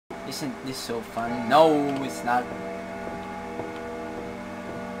Isn't this so fun? No, it's not.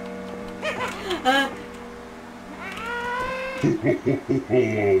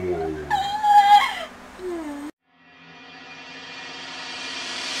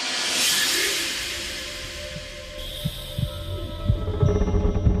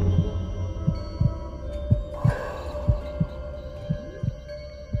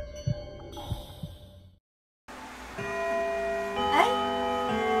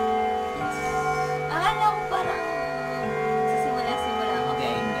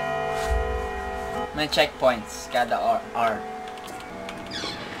 May checkpoints kada R.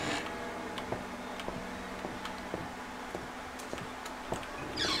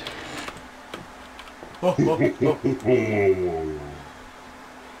 Oh, oh, oh. Hindi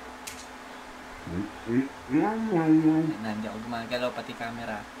ako gumagalaw pati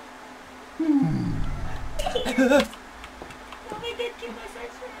camera. Oh my God, kimasal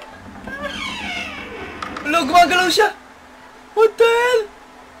siya. Hello, gumagalaw siya! What the hell?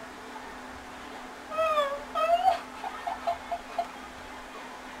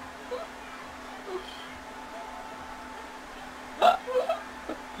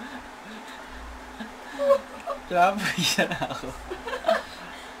 Isa na ako.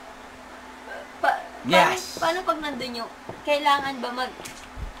 Yes! Paano pag nandun yung, kailangan ba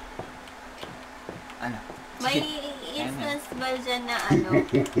Ano? May instance ba dyan na ano?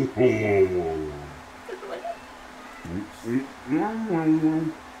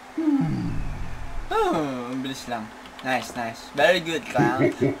 Oh, ang bilis lang. Nice, nice. Very good, clown.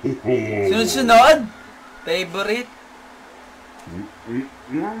 Sunod-sunod! Favorite?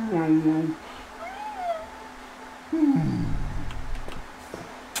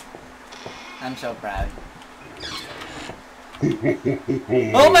 I'm so proud.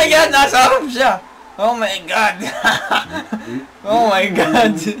 Oh my God! Nasa harap siya! Oh my God! Oh my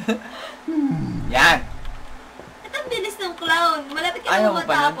God! Yan! Ito ang bilis ng clown. Malapit ka Ayaw na mo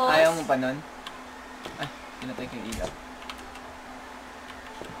pa nun? matapos. Ayaw mo pa nun? Ay, pinatay ko yung ilaw.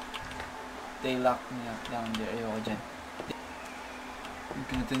 They lock me up down there. Ayoko dyan.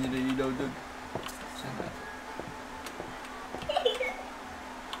 Pinatay nila yung ilaw doon. Saan ba?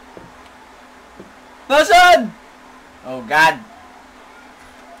 Nasaan? Oh God!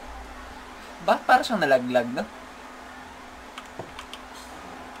 Bakit parang siyang nalaglag, no?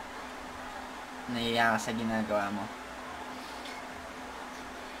 Naiiyak ka sa ginagawa mo.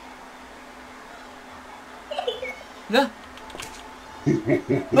 Na?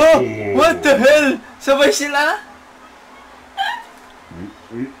 Oh! What the hell? Sabay sila?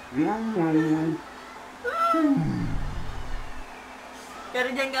 Pero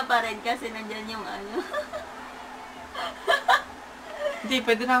dyan ka pa rin kasi nandyan yung ano. Hindi,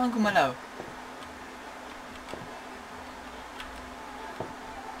 pwede na akong gumalaw.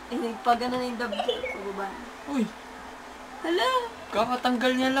 Eh, pag ano na yung dab, pababa. Uy, Hala!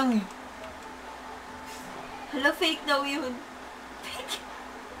 kakatanggal niya lang eh. Hala, fake daw yun. Fake.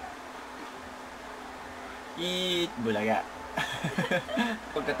 Eat, bulaga.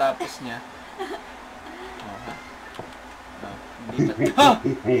 Pagkatapos niya. Oh, ha? Oh, hindi pa. Ha!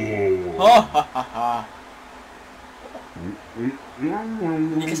 Oh, ha, ha, ha.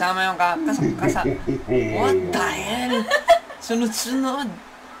 Hindi kasama yung What the hell?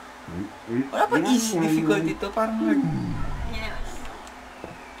 Sunod-sunod. Wala pa easy difficulty to, parang hard. Yes.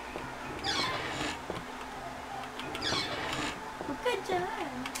 Huwag ka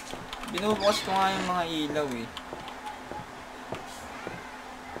dyan. Binubukas ko nga yung mga ilaw eh.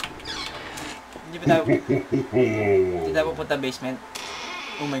 Hindi tayo pupunta basement?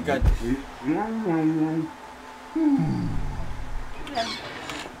 Oh my God. Oh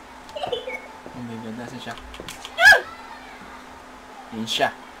my God, nasa siya? Yun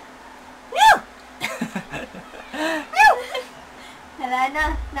siya. Hala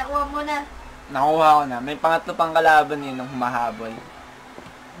na, nakuha mo na. Nakuha ko na. May pangatlo pang kalaban yun nung humahabol.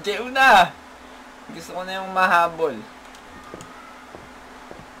 Jew na! Gusto ko na yung mahabol.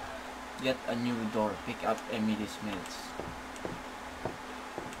 Get a new door. Pick up Emily's Mills.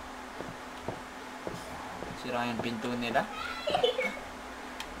 Sira yung pinto nila.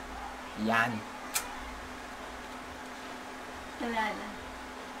 Yan. Wala na.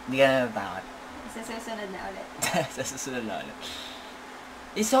 Hindi ka na natatakot. Sa susunod na ulit. Sa susunod na ulit.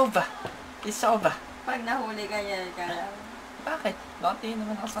 It's over. It's over. Pag nahuli ka niya, kala mo. Bakit? Nakatingin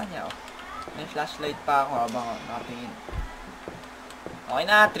naman ako sa kanya. Oh. May flashlight pa ako habang nakatingin. Okay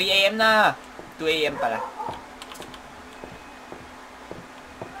na, 3 AM na. 2 AM pala.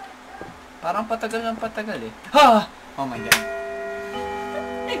 Parang patagal ng patagal eh. Ha! Oh my God.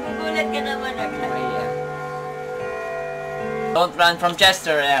 Nagugulat ka naman agad. Okay, yeah. Don't run from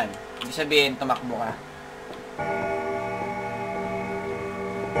Chester, ayan. Ibig sabihin, tumakbo ka.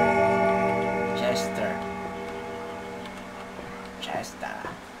 Chester. Chester.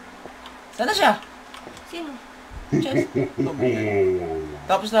 Saan na siya? Sino? Chester. Oh my God.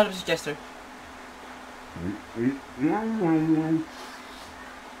 Tapos lalabas si Chester.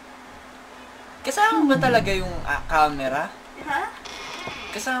 Kasama ba talaga yung camera? Ha?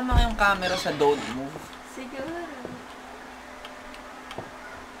 Kasama yung camera sa Don't Move. Siguro.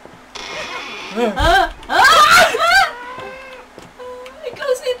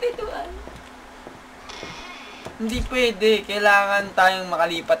 Close it ito Hindi pwede. Kailangan tayong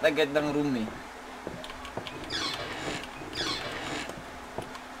makalipat agad ng room eh.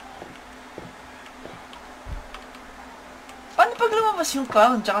 Paano pag lumabas yung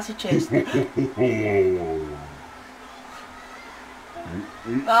clown tsaka si Chester?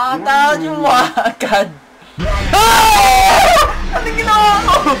 Nakakatakot yung mga agad. Anong ginawa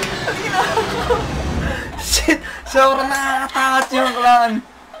ko? Anong ginawa ko? Shit! Sobrang nakakatakot yung clown.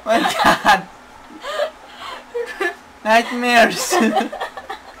 My God! Nightmares!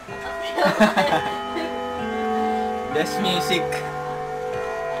 Best music.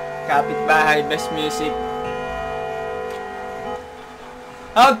 Kapitbahay, best music.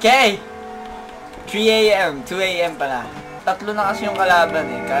 Okay! 3 AM, 2 AM pala. Tatlo na kasi yung kalaban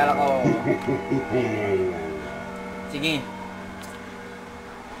eh. Kaya ko... Sige.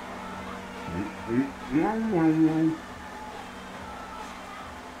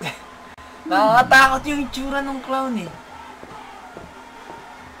 Nakakatakot yung itsura ng clown eh.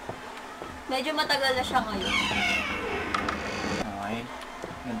 Medyo matagal na siya ngayon. Okay.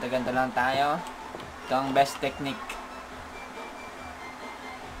 Ganta-ganta lang tayo. Ito ang best technique.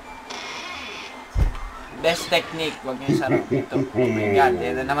 Best technique. Huwag niyo isarap ito. Oh my God.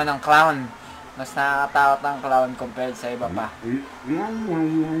 Yan na naman ang clown. Mas nakakatakot ang clown compared sa iba pa. Yan.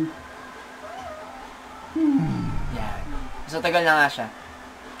 So tagal na nga siya.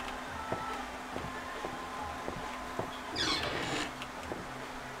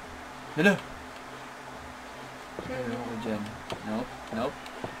 Hello? Hello ko dyan. Nope. Nope.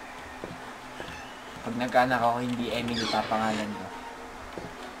 Pag nagkaanak ako, hindi Emily papangalan ko.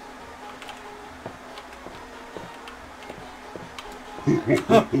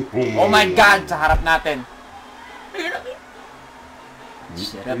 Oh my God! Sa harap natin.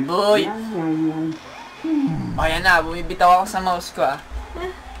 Sarap boy! O yan na, bumibitaw ako sa mouse ko ah.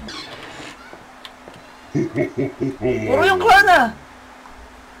 Puro yung clown ah!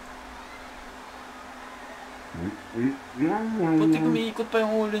 Puti kumiikot pa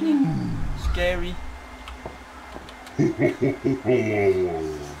yung ulo niya. Scary.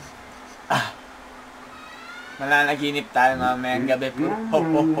 Ah. Malanaginip tayo mamayang gabi po. Ho,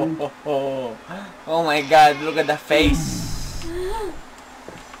 ho, ho, ho, ho. Oh my God, look at the face.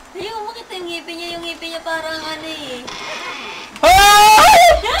 Ayun, makita yung ngipin niya. Yung ngipin niya parang ano eh.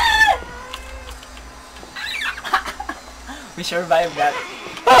 We survived that.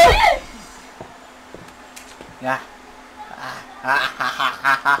 Yeah.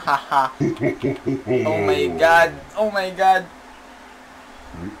 Oh my God. Oh my God.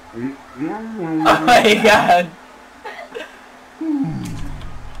 Oh my God.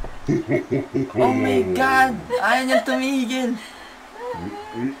 Oh my God. Ayaw niyang tumigil.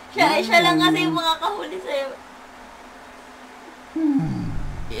 Siya lang kasi yung mga kahuli sa'yo.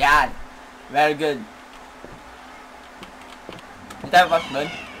 Yan. Very good. Hindi tayo pas doon.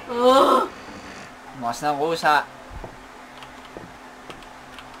 Oh! Bukas ng kusa.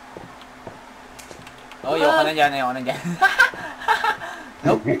 Oh, ayoko na dyan, ayoko na dyan.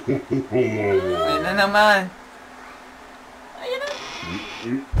 Nope. Ayun na naman. Ayun na.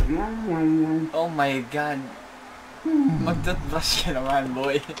 Oh my God. Mag-toothbrush ka naman,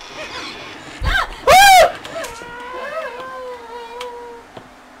 boy. Ah!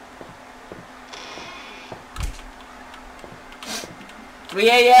 3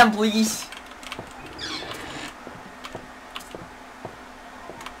 AM, please.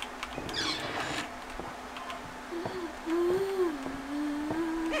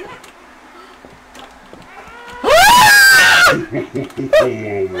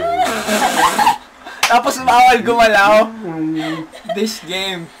 Tapos bawal gumalaw. This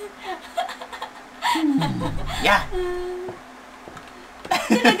game. Yeah.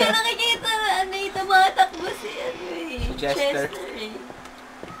 Talaga nakikita na ano ito, matakbo si ano eh. Chester. eh.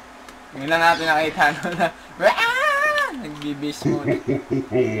 Ngayon lang natin nakita na nagbibis mo.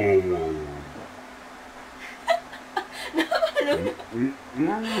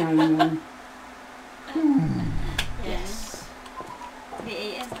 Yes.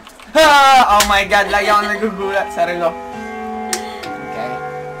 BAM. Oh my God, lagi ako nagugulat sa relo.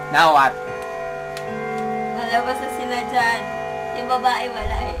 Now what? Nalabas na sila dyan. Yung babae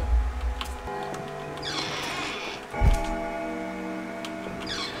wala eh.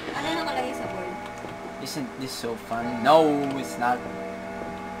 Ano nakalagay sa board? Isn't this so fun? No, it's not.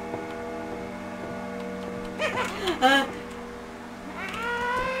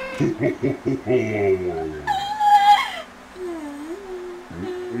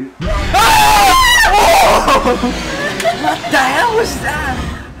 What the hell was that?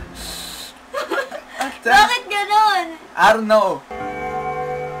 What the? Bakit ganon? I don't know.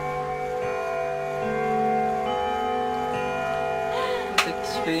 It's like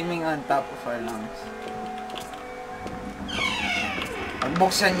screaming on top of our lungs.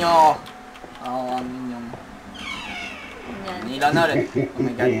 Pagbuksan nyo ako ang inyong Yan. nila na ulit. Oh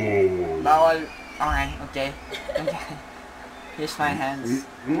my god. Bawal. Okay, okay. Here's my hands.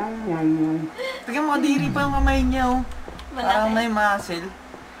 Tignan mo, diri pa yung kamay niya, oh. Parang may muscle.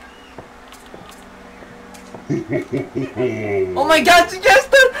 Oh my god, si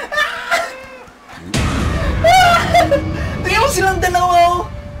Chester! Tignan mo silang dalawa, oh.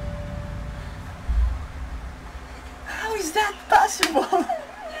 How is that possible?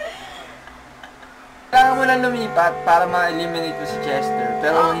 Kailangan mo lang lumipat para ma-eliminate mo si Chester.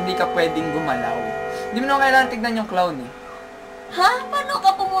 Pero hindi ka pwedeng gumalaw. Hindi mo na kailangan tignan yung clown, eh. Ha? Paano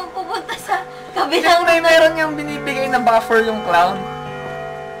ka pumunta sa kabilang Siyempre, meron niyang binibigay na buffer yung clown.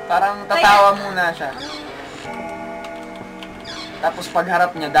 Parang tatawa muna siya. Tapos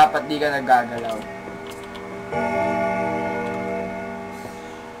pagharap niya, dapat di ka nagagalaw.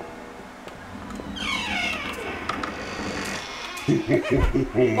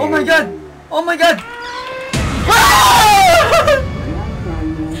 Oh my god! Oh my god!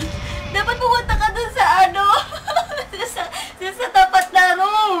 Dapat pumunta ka dun sa ano? sa tapat na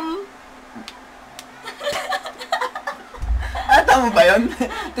room. Tama ba yun?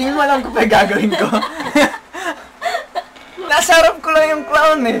 Tingin mo lang kung pa gagawin ko. Nasa harap ko lang yung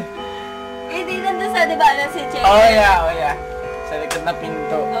clown eh. Hindi nandun sa, di ba, na si Che? Oh yeah. Sa likod na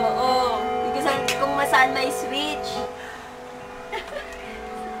pinto. Oo. Hindi ko saan kung masaan may switch.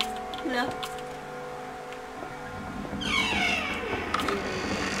 No?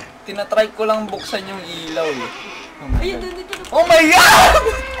 Tinatry ko lang buksan yung ilaw eh. Oh my Ayun, god. dun. Oh my god!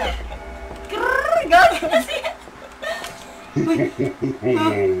 Krrrr! Gawin kasi.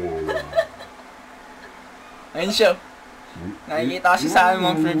 Ayun siya. Nakikita kasi sa amin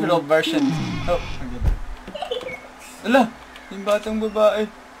mga free-flow version. Oh, okay. Ala, yung batang babae.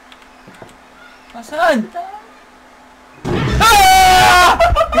 Nasaan? Ah!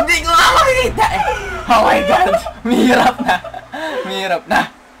 Hindi ko nga makikita eh. Oh my god, mahirap na. Mahirap na.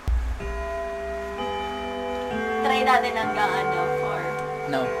 Try natin hanggang ano, for...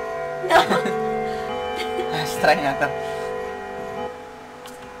 No. No. Let's try na to.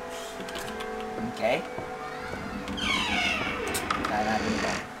 Okay. Try natin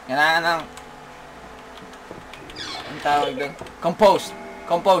to. Kailangan ng... Ang tawag doon?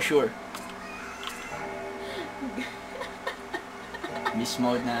 Composure. Beast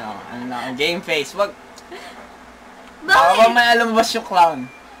mode na ako. Ano na ako? Game face. Wag. Baka ba may alumabas yung clown?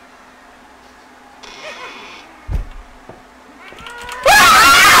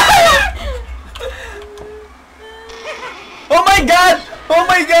 Oh my god! Oh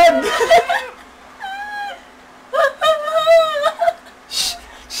my god! Shh!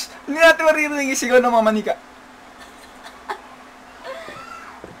 Shh! Hindi natin maririnig yung sigaw ng mama ni Ka.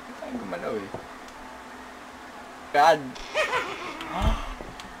 Ay, gumalaw eh. God.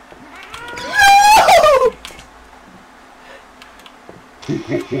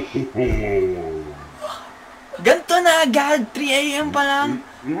 Ganto na agad! 3 AM pa lang!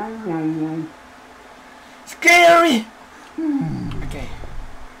 Scary! Okay.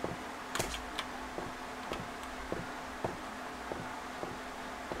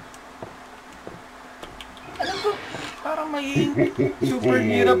 Alam ko, parang magiging super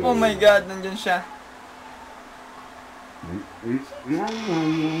hirap. Oh my god, nandyan siya.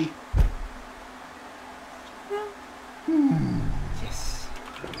 Yes.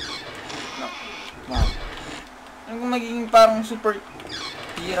 No. Wow. Alam ko magiging parang super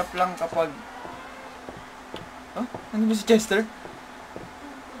hirap lang kapag... Oh, ano ba si Chester?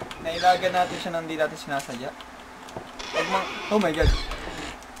 Nailagan natin siya nang di natin sinasadya. Oh my god.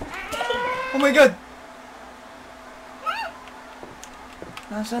 Oh my god!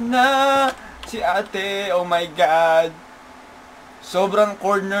 Nasaan na si ate? Oh my god. Sobrang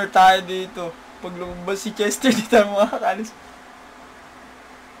corner tayo dito. Pag lumabas si Chester, di tayo makakalis.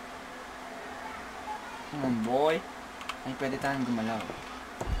 Come on, boy. Ay, pwede tayong gumalaw.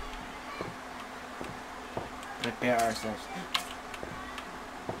 Prepare ourselves.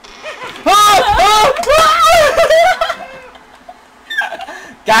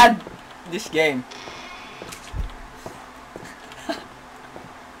 God! This game.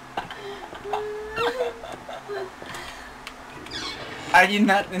 Are you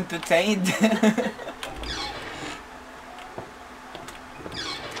not entertained?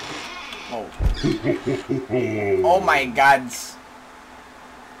 Oh. Oh my gods.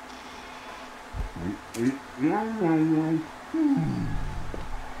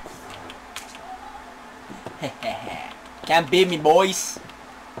 Can't beat me, boys.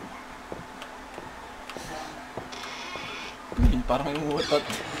 Parang umutot.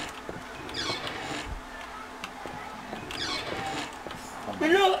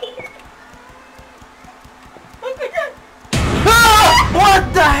 Hello? Ah! What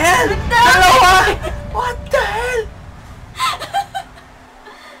the hell? Dalawa! What the hell?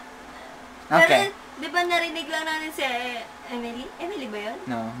 Okay. Pero, di ba narinig lang natin si Emily? Emily ba yun?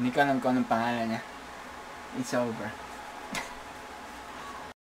 No, hindi ko alam kung anong pangalan niya. It's over.